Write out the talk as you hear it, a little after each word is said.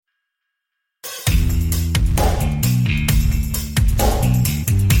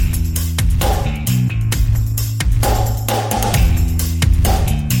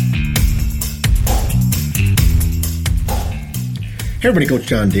Hey everybody, Coach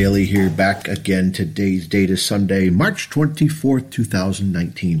John Daly here, back again. Today's date is Sunday, March 24th,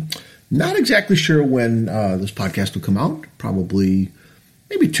 2019. Not exactly sure when this podcast will come out, probably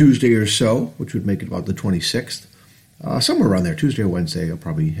maybe Tuesday or so, which would make it about the 26th. Somewhere around there, Tuesday or Wednesday, I'll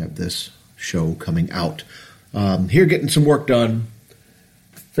probably have this show coming out. Here getting some work done.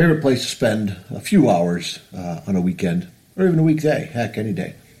 Favorite place to spend a few hours on a weekend, or even a weekday, heck, any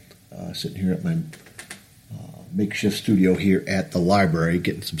day. Sitting here at my makeshift studio here at the library,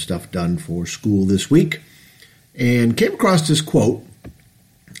 getting some stuff done for school this week, and came across this quote,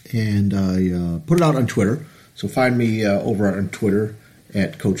 and I put it out on Twitter. So find me over on Twitter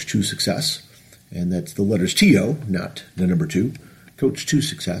at Coach2Success, and that's the letters T-O, not the number 2,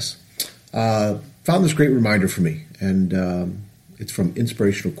 Coach2Success. Found this great reminder for me, and it's from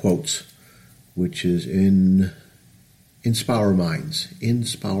Inspirational Quotes, which is in Inspire Minds.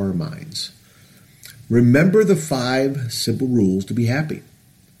 Remember the 5 simple rules to be happy.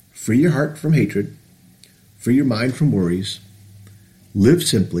 Free your heart from hatred. Free your mind from worries. Live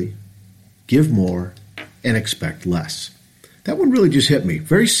simply. Give more. And expect less. That one really just hit me.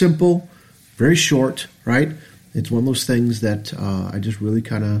 Very simple. Very short, right? It's one of those things that I just really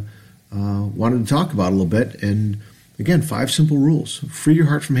kind of wanted to talk about a little bit. And again, 5 simple rules. Free your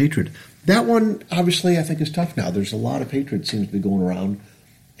heart from hatred. That one, obviously, I think is tough now. There's a lot of hatred seems to be going around.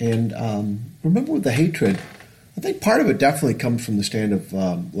 And remember with the hatred, I think part of it definitely comes from the stand of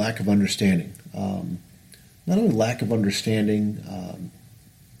lack of understanding. Not only lack of understanding,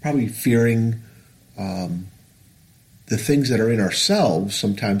 probably fearing the things that are in ourselves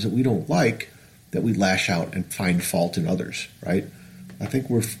sometimes that we don't like, that we lash out and find fault in others, right? I think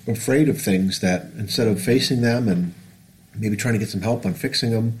we're afraid of things that instead of facing them and maybe trying to get some help on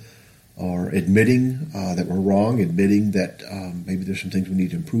fixing them, or admitting that we're wrong, admitting that maybe there's some things we need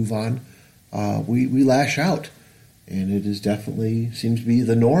to improve on, we lash out. And it is definitely seems to be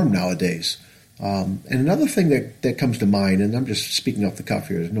the norm nowadays. And another thing that comes to mind, and I'm just speaking off the cuff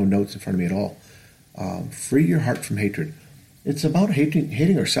here, there's no notes in front of me at all. Free your heart from hatred. It's about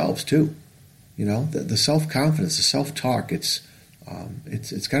hating ourselves too. You know, the self-confidence, the self-talk, it's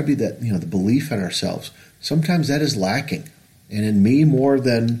got to be that, you know, the belief in ourselves. Sometimes that is lacking. And in me more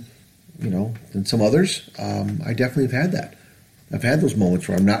than some others, I definitely have had that. I've had those moments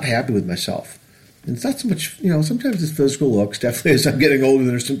where I'm not happy with myself. And it's not so much, sometimes it's physical looks. Definitely as I'm getting older,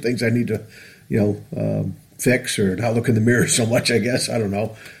 there's some things I need to, fix or not look in the mirror so much, I guess. I don't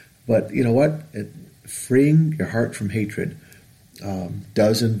know. But you know what? Freeing your heart from hatred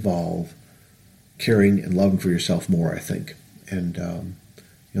does involve caring and loving for yourself more, I think. And,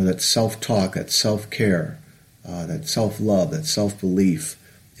 that self-talk, that self-care, that self-love, that self-belief,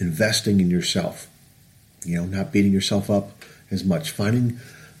 investing in yourself, not beating yourself up as much, finding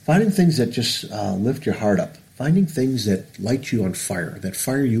things that just lift your heart up, finding things that light you on fire, that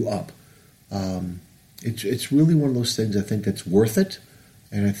fire you up. It's really one of those things I think that's worth it,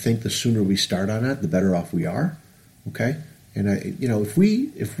 and I think the sooner we start on it, the better off we are. Okay, and if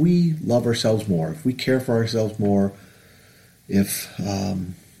we love ourselves more, if we care for ourselves more, if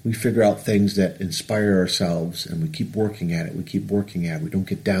we figure out things that inspire ourselves and we keep working at it, we don't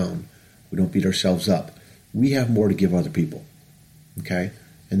get down, we don't beat ourselves up, we have more to give other people, okay?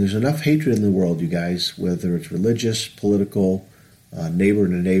 And there's enough hatred in the world, you guys, whether it's religious, political, neighbor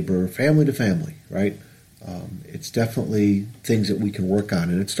to neighbor, family to family, right? It's definitely things that we can work on,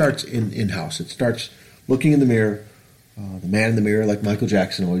 and it starts in-house. It starts looking in the mirror, the man in the mirror, like Michael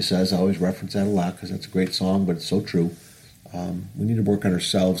Jackson always says. I always reference that a lot because that's a great song, but it's so true. We need to work on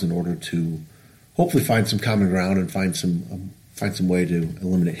ourselves in order to hopefully find some common ground and find some way to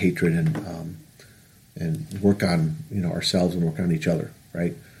eliminate hatred and work on ourselves and work on each other.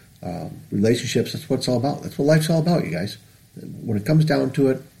 Right? Relationships. That's what it's all about. That's what life's all about, you guys. When it comes down to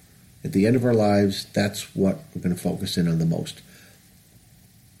it, at the end of our lives, that's what we're going to focus in on the most.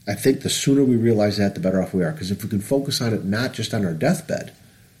 I think the sooner we realize that, the better off we are. Because if we can focus on it not just on our deathbed,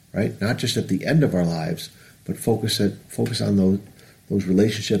 right? Not just at the end of our lives, but focus on those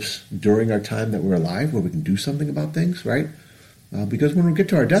relationships during our time that we're alive, where we can do something about things, right? Because when we get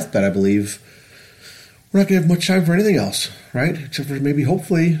to our deathbed, I believe we're not going to have much time for anything else, right? Except for maybe,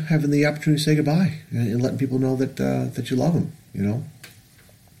 hopefully, having the opportunity to say goodbye and letting people know that you love them.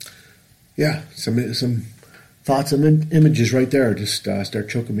 Yeah, some thoughts and images right there just start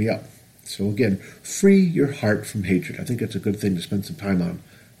choking me up. So again, free your heart from hatred. I think that's a good thing to spend some time on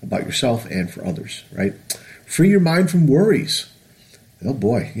about yourself and for others, right? Free your mind from worries. Oh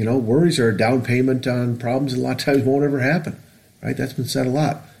boy, worries are a down payment on problems that a lot of times won't ever happen, right? That's been said a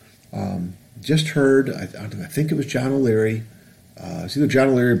lot. Just heard, I think it was John O'Leary. It's either John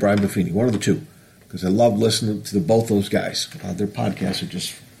O'Leary or Brian Buffini, one of the two. because I love listening to both those guys. Their podcasts are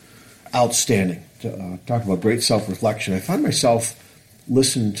just outstanding. Talk about great self-reflection. I find myself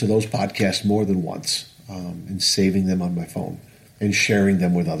listening to those podcasts more than once and saving them on my phone and sharing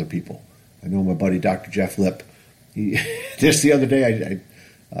them with other people. I know my buddy Dr. Jeff Lipp, just the other day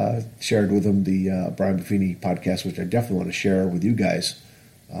I shared with him the Brian Buffini podcast, which I definitely want to share with you guys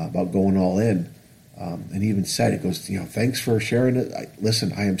about going all in. And he even said, it goes, thanks for sharing it.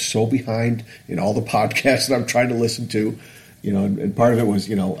 Listen, I am so behind in all the podcasts that I'm trying to listen to, and part of it was,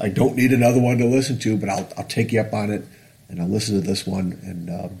 I don't need another one to listen to, but I'll take you up on it and I'll listen to this one.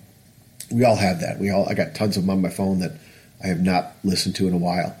 And we all have that. I got tons of them on my phone that I have not listened to in a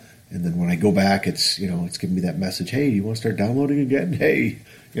while. And then when I go back, it's giving me that message, hey, you want to start downloading again? Hey,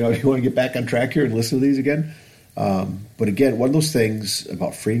 do you want to get back on track here and listen to these again? But again, one of those things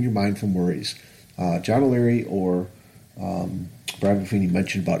about freeing your mind from worries. John O'Leary or Brian Buffini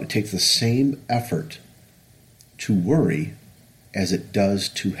mentioned about it takes the same effort to worry as it does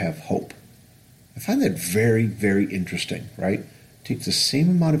to have hope. I find that very, very interesting, right? It takes the same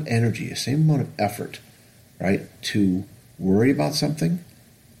amount of energy, the same amount of effort, right, to worry about something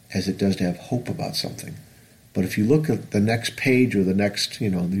as it does to have hope about something. But if you look at the next page or the next,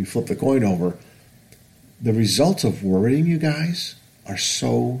 you flip the coin over, the results of worrying, you guys, are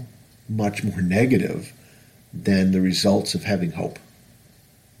so much more negative than the results of having hope,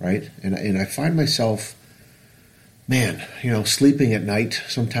 right? And I find myself, sleeping at night,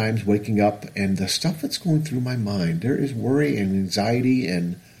 sometimes waking up, and the stuff that's going through my mind, there is worry and anxiety,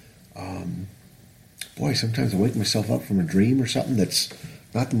 and sometimes I wake myself up from a dream or something that's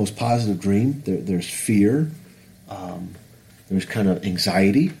not the most positive dream. There's fear. There's kind of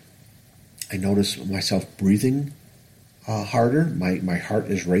anxiety. I notice myself breathing harder. My heart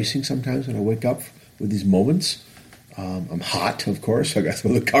is racing sometimes when I wake up with these moments. I'm hot, of course. So I got to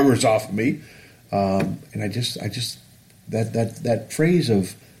throw the covers off of me. And I just that phrase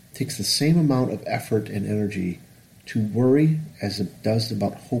of takes the same amount of effort and energy to worry as it does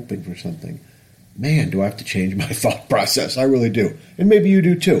about hoping for something. Man, do I have to change my thought process. I really do. And maybe you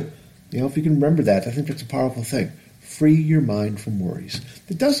do too. If you can remember that, I think that's a powerful thing. Free your mind from worries.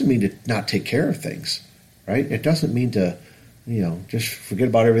 That doesn't mean to not take care of things, right? It doesn't mean to, just forget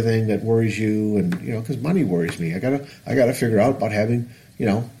about everything that worries you, and because money worries me. I gotta figure out about having,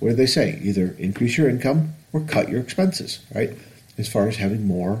 what do they say? Either increase your income or cut your expenses, right? As far as having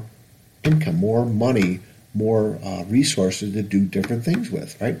more income, more money, more resources to do different things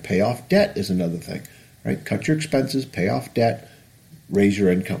with, right? Pay off debt is another thing, right? Cut your expenses, pay off debt, raise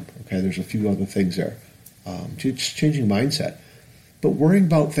your income. Okay, there's a few other things there. Just changing mindset. But worrying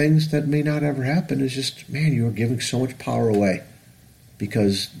about things that may not ever happen is just, you are giving so much power away.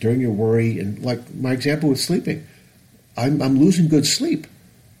 Because during your worry, and like my example with sleeping, I'm losing good sleep.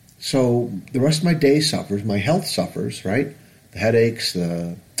 So the rest of my day suffers, my health suffers, right? The headaches,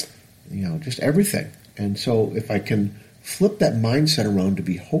 just everything. And so if I can flip that mindset around to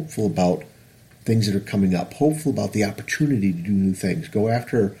be hopeful about things that are coming up, hopeful about the opportunity to do new things, go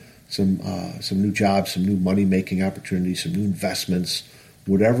after some new jobs, some new money-making opportunities, some new investments,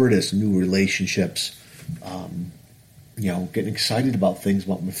 whatever it is, new relationships, getting excited about things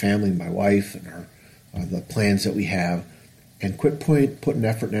about my family and my wife and the plans that we have, and quit putting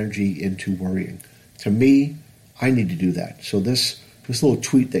effort and energy into worrying. To me, I need to do that. So this little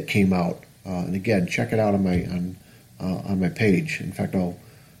tweet that came out, and again, check it out on my page. In fact, I'll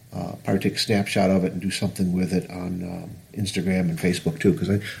probably take a snapshot of it and do something with it on Instagram and Facebook too, because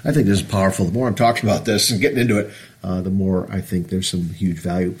I think this is powerful. The more I'm talking about this and getting into it, the more I think there's some huge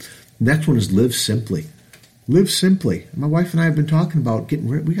value. Next one is live simply. Live simply. My wife and I have been talking about getting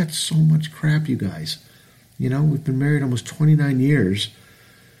rid. We got so much crap, you guys. We've been married almost 29 years.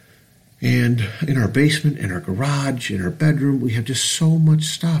 And in our basement, in our garage, in our bedroom, we have just so much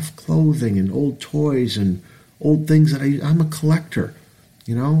stuff, clothing and old toys and old things that I'm a collector,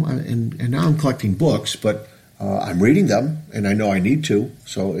 and now I'm collecting books, but I'm reading them, and I know I need to,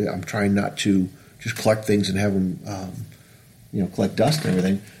 so I'm trying not to just collect things and have them, collect dust and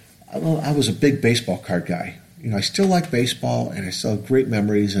everything. I was a big baseball card guy. I still like baseball, and I still have great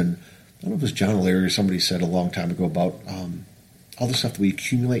memories, and I don't know if it was John O'Leary or somebody said a long time ago about all the stuff that we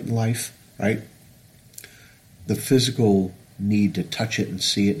accumulate in life, right? The physical need to touch it and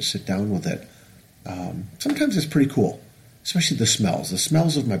see it and sit down with it. Sometimes it's pretty cool, especially the smells. The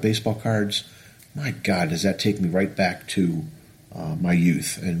smells of my baseball cards, my God, does that take me right back to my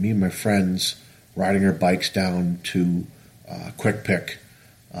youth. And me and my friends riding our bikes down to Quick Pick,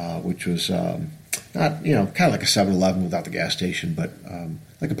 which was not, kind of like a 7-Eleven without the gas station, but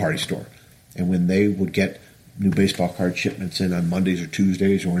like a party store. And when they would get new baseball card shipments in on Mondays or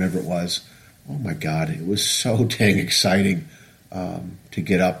Tuesdays or whenever it was, oh my God, it was so dang exciting to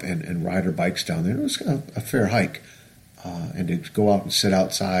get up and ride our bikes down there. It was a fair hike. And to go out and sit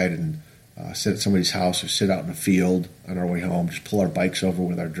outside and sit at somebody's house or sit out in a field on our way home, just pull our bikes over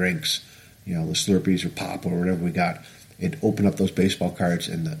with our drinks, the Slurpees or pop or whatever we got. It opened up those baseball cards,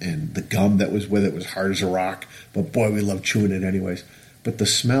 and the gum that was with it was hard as a rock. But boy, we love chewing it anyways. But the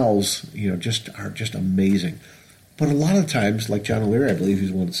smells, are just amazing. But a lot of times, like John O'Leary, I believe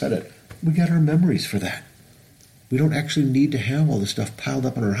he's the one that said it, we got our memories for that. We don't actually need to have all this stuff piled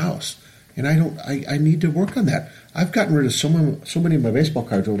up in our house. And I need to work on that. I've gotten rid of so many of my baseball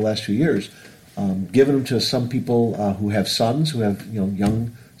cards over the last few years, given them to some people who have sons, who have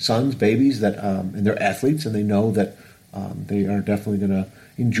young sons, babies that and they're athletes, and they know that they are definitely going to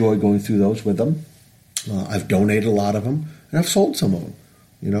enjoy going through those with them. I've donated a lot of them, and I've sold some of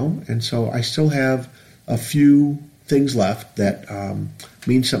them, and so I still have a few things left that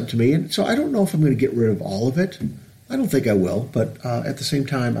mean something to me. And so I don't know if I'm going to get rid of all of it. I don't think I will, but at the same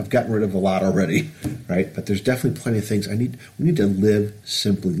time, I've gotten rid of a lot already, right? But there's definitely plenty of things we need to live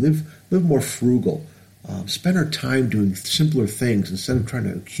simply, live more frugal, spend our time doing simpler things instead of trying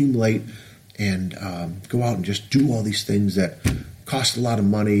to accumulate and go out and just do all these things that cost a lot of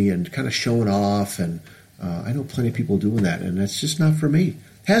money and kind of showing off. And I know plenty of people doing that, and that's just not for me.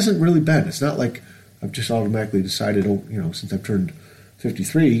 It hasn't really been. It's not like I've just automatically decided, since I've turned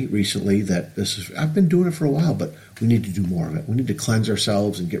 53 recently, that I've been doing it for a while, but we need to do more of it. We need to cleanse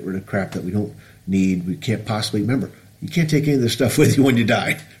ourselves and get rid of crap that we don't need. We can't possibly, remember, you can't take any of this stuff with you when you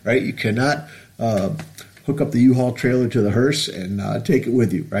die, right? You cannot hook up the U-Haul trailer to the hearse and take it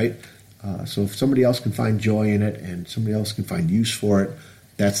with you, right? So if somebody else can find joy in it and somebody else can find use for it,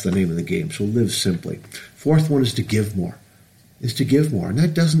 that's the name of the game. So live simply. Fourth one is to give more. And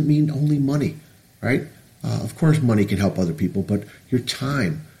that doesn't mean only money, right? Of course, money can help other people, but your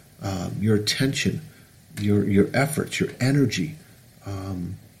time, your attention, your efforts, your energy,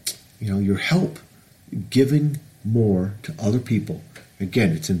 your help, giving more to other people.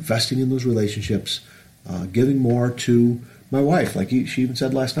 Again, it's investing in those relationships, giving more to my wife. Like she even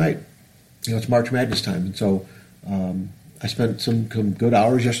said last night, it's March Madness time, and so I spent some good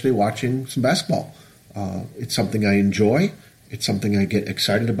hours yesterday watching some basketball. It's something I enjoy. It's something I get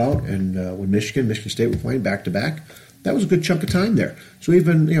excited about, and when Michigan State were playing back-to-back, that was a good chunk of time there. So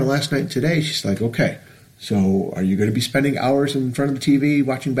even, last night and today, she's like, okay, so are you going to be spending hours in front of the TV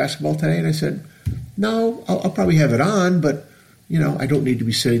watching basketball today? And I said, no, I'll probably have it on, but, I don't need to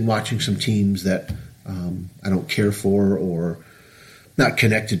be sitting watching some teams that I don't care for or not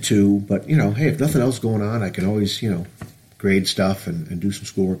connected to. But, hey, if nothing else going on, I can always, grade stuff and do some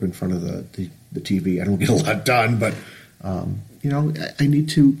schoolwork in front of the TV. I don't get a lot done, but... I need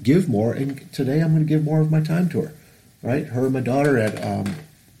to give more, and today I'm going to give more of my time to her, right? Her and my daughter at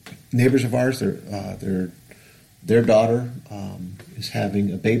neighbors of ours, their daughter is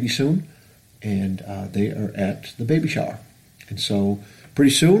having a baby soon, and they are at the baby shower. And so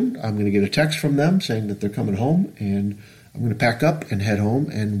pretty soon I'm going to get a text from them saying that they're coming home, and I'm going to pack up and head home,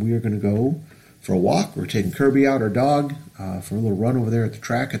 and we are going to go for a walk. We're taking Kirby out, our dog, for a little run over there at the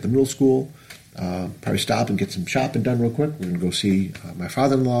track at the middle school. Probably stop and get some shopping done real quick. We're going to go see my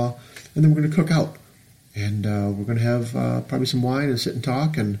father-in-law, and then we're going to cook out. And we're going to have probably some wine and sit and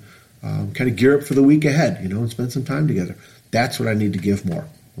talk and kind of gear up for the week ahead, and spend some time together. That's what I need to give more,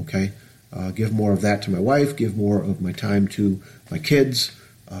 okay? Give more of that to my wife, give more of my time to my kids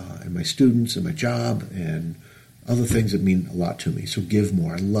and my students and my job and other things that mean a lot to me. So give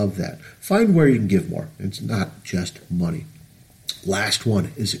more. I love that. Find where you can give more. It's not just money. Last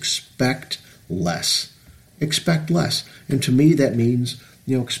one is expect less. Expect less. And to me, that means,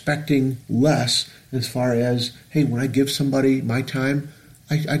 expecting less as far as, hey, when I give somebody my time,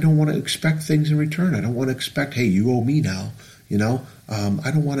 I don't want to expect things in return. I don't want to expect, hey, you owe me now.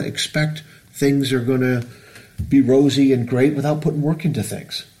 I don't want to expect things are going to be rosy and great without putting work into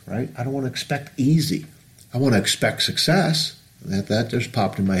things, right? I don't want to expect easy. I want to expect success. That just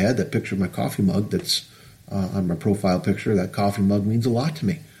popped in my head, that picture of my coffee mug that's on my profile picture. That coffee mug means a lot to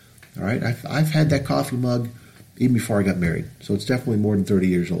me. All right, I've had that coffee mug even before I got married, so it's definitely more than 30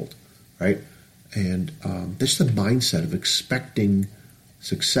 years old, right? And this is the mindset of expecting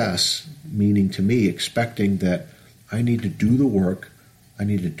success, meaning to me expecting that I need to do the work, I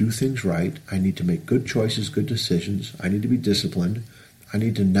need to do things right, I need to make good choices, good decisions, I need to be disciplined, I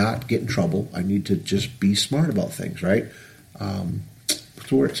need to not get in trouble, I need to just be smart about things, right?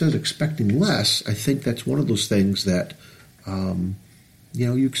 So where it says expecting less, I think that's one of those things that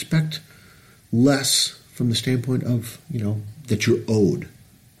you expect less from the standpoint of, that you're owed,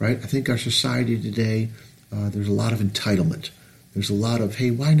 right? I think our society today, there's a lot of entitlement. There's a lot of,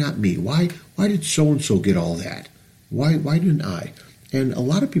 hey, why not me? Why did so-and-so get all that? Why didn't I? And a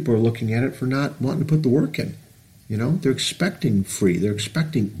lot of people are looking at it for not wanting to put the work in. You know, they're expecting free. They're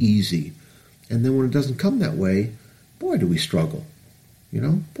expecting easy. And then when it doesn't come that way, boy, do we struggle. You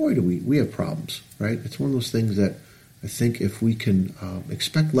know, boy, do we have problems, right? It's one of those things that I think if we can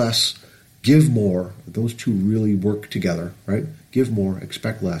expect less, give more, those two really work together, right? Give more,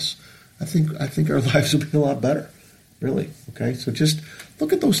 expect less. I think our lives will be a lot better, really. Okay, so just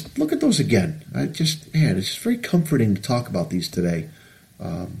look at those again. It's just very comforting to talk about these today.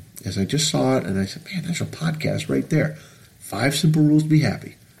 As I just saw it, and I said, man, there's a podcast right there. 5 simple rules to be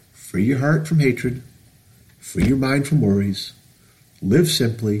happy. Free your heart from hatred. Free your mind from worries. Live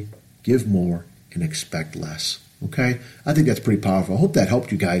simply, give more, and expect less. Okay? I think that's pretty powerful. I hope that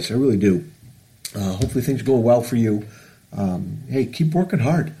helped you guys. I really do. Hopefully things go well for you. Hey, keep working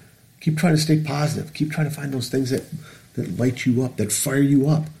hard. Keep trying to stay positive. Keep trying to find those things that light you up, that fire you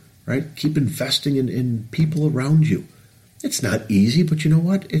up, right? Keep investing in people around you. It's not easy, but you know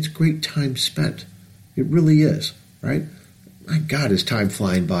what? It's great time spent. It really is, right? My God, is time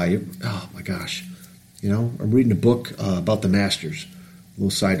flying by. Oh, my gosh. You know, I'm reading a book about the Masters. A little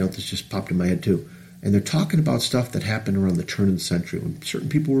side note that's just popped in my head, too. And they're talking about stuff that happened around the turn of the century when certain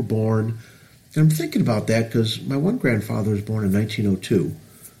people were born. And I'm thinking about that because my one grandfather was born in 1902.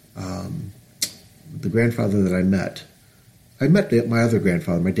 The grandfather that I met my other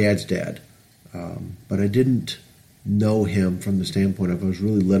grandfather, my dad's dad, but I didn't know him from the standpoint of I was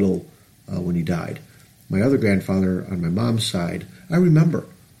really little when he died. My other grandfather on my mom's side, I remember.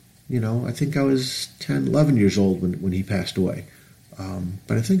 You know, I think I was 10, 11 years old when he passed away.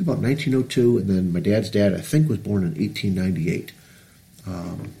 But I think about 1902, and then my dad's dad, I think, was born in 1898.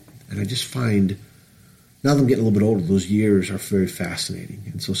 And I just find, now that I'm getting a little bit older, those years are very fascinating.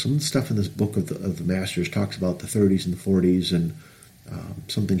 And so some of the stuff in this book of the Masters talks about the 30s and the 40s, and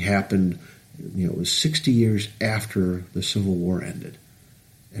something happened, you know, it was 60 years after the Civil War ended.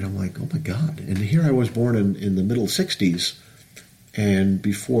 And I'm like, oh my God. And here I was born in the middle 60s. And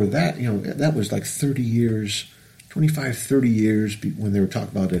before that, you know, that was like 30 years, 25, 30 years when they were talking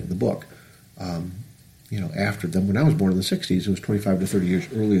about it in the book. You know, after them, when I was born in the 60s, it was 25 to 30 years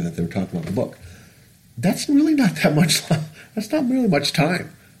earlier that they were talking about in the book. That's really not that much. That's not really much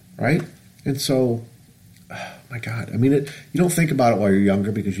time, right? And so, my God, I mean, you don't think about it while you're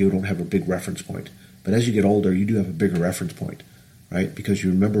younger because you don't have a big reference point. But as you get older, you do have a bigger reference point, right? Because you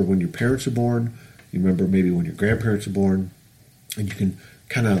remember when your parents are born, you remember maybe when your grandparents are born, and you can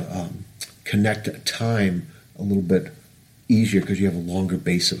kind of connect time a little bit easier because you have a longer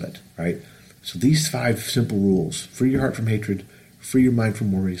base of it, right? So these 5 simple rules: free your heart from hatred, free your mind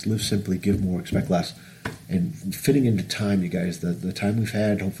from worries, live simply, give more, expect less. And fitting into time, you guys, the time we've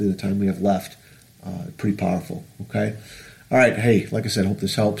had, hopefully the time we have left, pretty powerful, okay? All right, hey, like I said, hope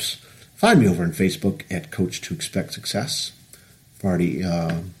this helps. Find me over on Facebook at Coach to Expect Success. I've already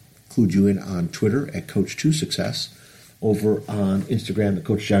clued you in on Twitter at Coach2Success, over on Instagram at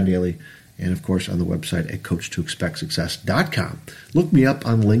Coach John Daly, and of course on the website at Coach2ExpectSuccess.com. Look me up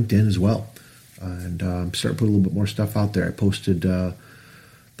on LinkedIn as well. And I'm starting to put a little bit more stuff out there. I posted the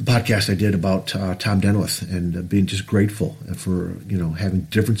podcast I did about Tom Denwith and being just grateful for, you know, having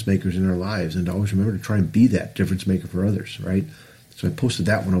difference makers in our lives, and to always remember to try and be that difference maker for others, right? So I posted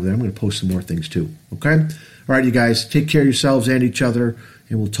that one over there. I'm going to post some more things too, okay? All right, you guys, take care of yourselves and each other,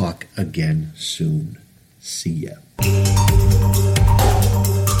 and we'll talk again soon. See ya.